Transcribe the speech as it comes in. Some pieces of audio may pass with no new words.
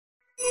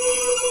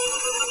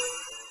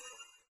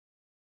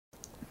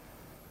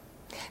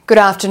Good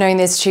afternoon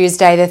this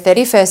Tuesday, the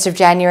 31st of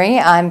January.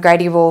 I'm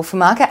Grady Wolf,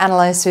 market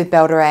analyst with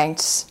Bell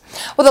Direct.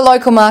 Well, the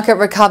local market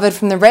recovered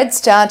from the red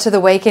start to the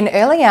week in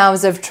early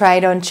hours of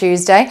trade on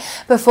Tuesday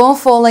before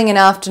falling in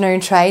afternoon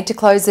trade to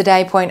close the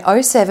day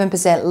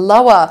 0.07%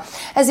 lower,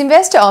 as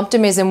investor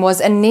optimism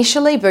was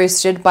initially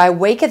boosted by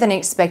weaker than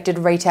expected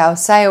retail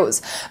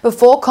sales,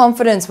 before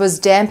confidence was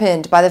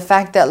dampened by the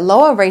fact that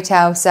lower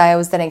retail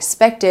sales than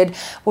expected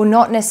will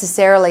not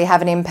necessarily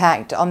have an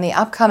impact on the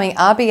upcoming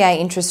RBA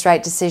interest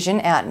rate decision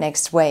out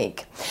next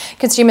week.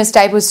 Consumer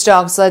staple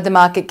stocks led the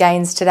market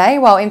gains today,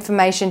 while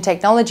information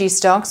technology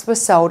stocks were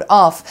sold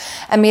off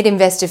amid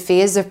investor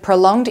fears of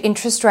prolonged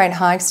interest rate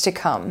hikes to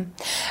come.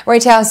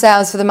 Retail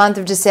sales for the month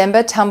of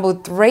December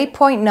tumbled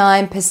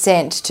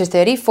 3.9% to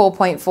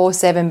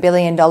 $34.47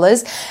 billion,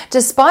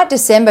 despite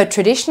December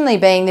traditionally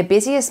being the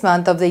busiest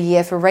month of the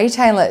year for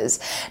retailers.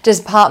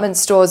 Department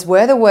stores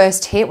were the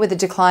worst hit, with a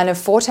decline of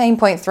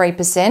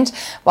 14.3%,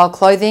 while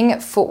clothing,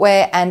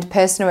 footwear and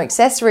personal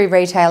accessory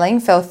retailing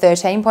fell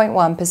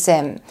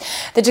 13.1%.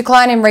 The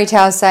decline in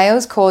retail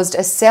sales caused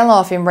a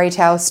sell-off in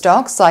retail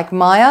stocks like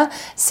Myer,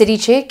 City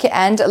Chic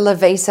and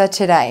Lovisa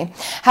today.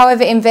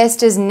 However,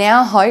 investors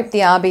now hope the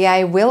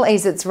RBA will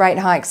ease its rate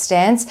hike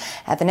stance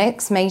at the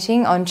next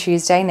meeting on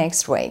Tuesday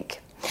next week.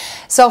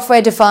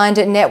 Software-defined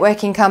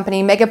networking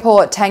company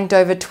Megaport tanked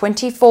over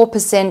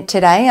 24%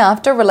 today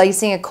after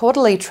releasing a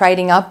quarterly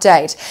trading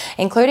update,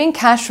 including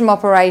cash from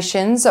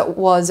operations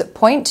was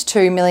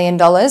 $0.2 million,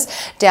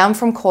 down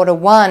from quarter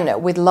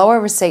one, with lower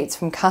receipts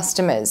from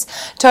customers.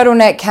 Total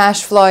net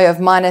cash flow of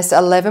minus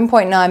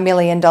 $11.9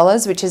 million,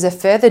 which is a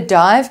further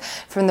dive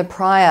from the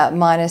prior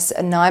minus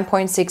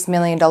 $9.6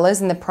 million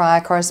in the prior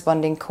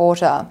corresponding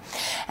quarter.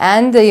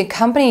 And the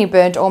company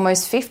burnt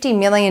almost $50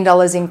 million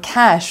in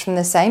cash from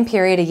the same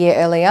period a year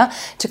earlier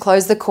to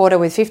close the quarter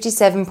with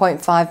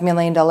 $57.5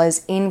 million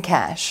in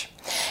cash.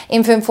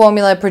 Infant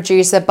formula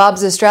producer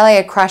Bubs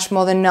Australia crashed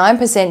more than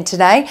 9%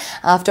 today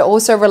after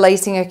also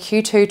releasing a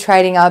Q2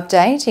 trading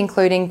update,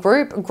 including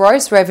group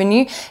gross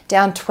revenue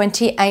down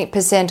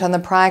 28% on the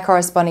prior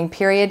corresponding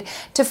period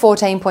to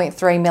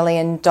 $14.3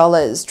 million,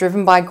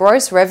 driven by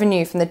gross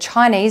revenue from the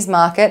Chinese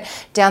market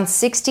down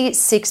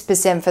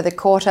 66% for the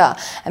quarter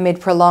amid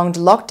prolonged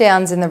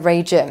lockdowns in the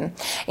region.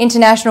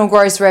 International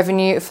gross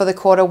revenue for the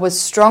quarter was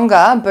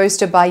stronger,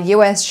 boosted by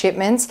US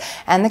shipments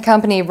and the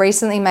company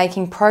recently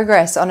making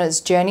progress on its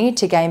journey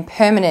to gain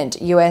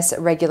permanent US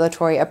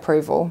regulatory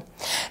approval.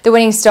 The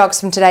winning stocks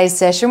from today's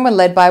session were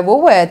led by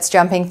Woolworths,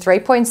 jumping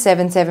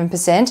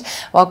 3.77%,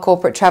 while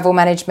Corporate Travel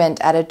Management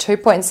added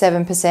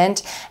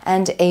 2.7%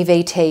 and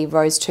EVT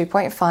rose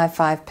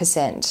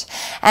 2.55%.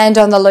 And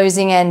on the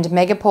losing end,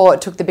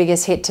 Megaport took the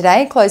biggest hit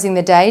today, closing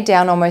the day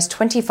down almost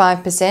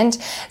 25%.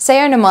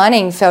 Sayona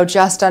Mining fell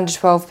just under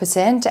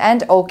 12%,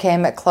 and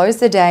Allchem closed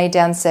the day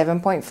down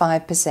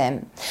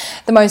 7.5%.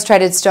 The most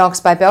traded stocks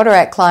by Bell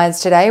Direct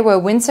clients today were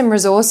Winsome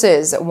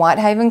Resources,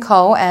 Whitehaven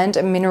Coal and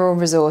Mineral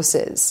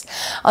Resources.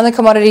 On the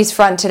commodities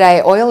front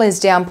today, oil is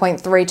down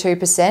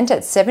 0.32% at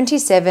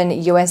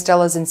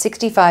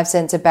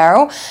 $77.65 a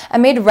barrel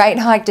amid rate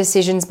hike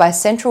decisions by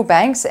central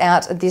banks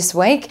out this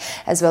week,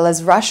 as well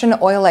as Russian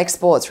oil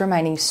exports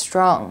remaining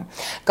strong.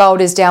 Gold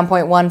is down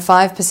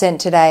 0.15%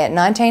 today at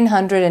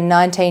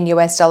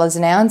 $1,919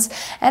 an ounce,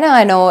 and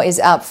iron ore is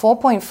up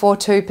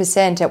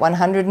 4.42% at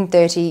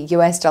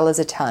 $130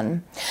 a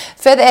tonne.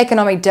 Further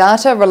economic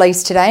data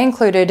released today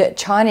included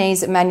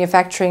Chinese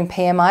manufacturing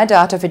PMI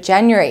data for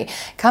January,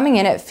 coming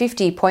in at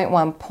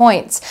 50.1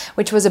 points,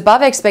 which was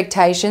above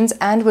expectations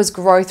and was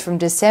growth from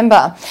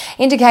December,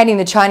 indicating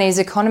the Chinese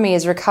economy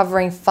is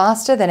recovering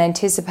faster than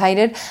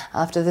anticipated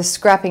after the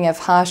scrapping of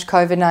harsh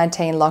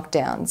COVID-19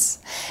 lockdowns.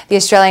 The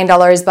Australian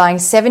dollar is buying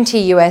 70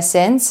 US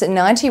cents,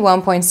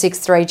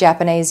 91.63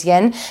 Japanese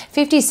yen,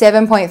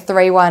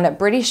 57.31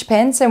 British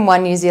pence and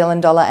 1 New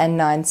Zealand dollar and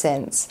 9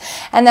 cents.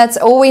 And that's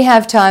all we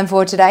have time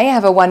for today.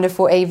 Have a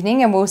wonderful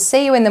evening and we'll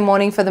see you in the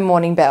morning for the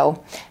morning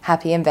bell.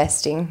 Happy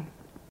investing.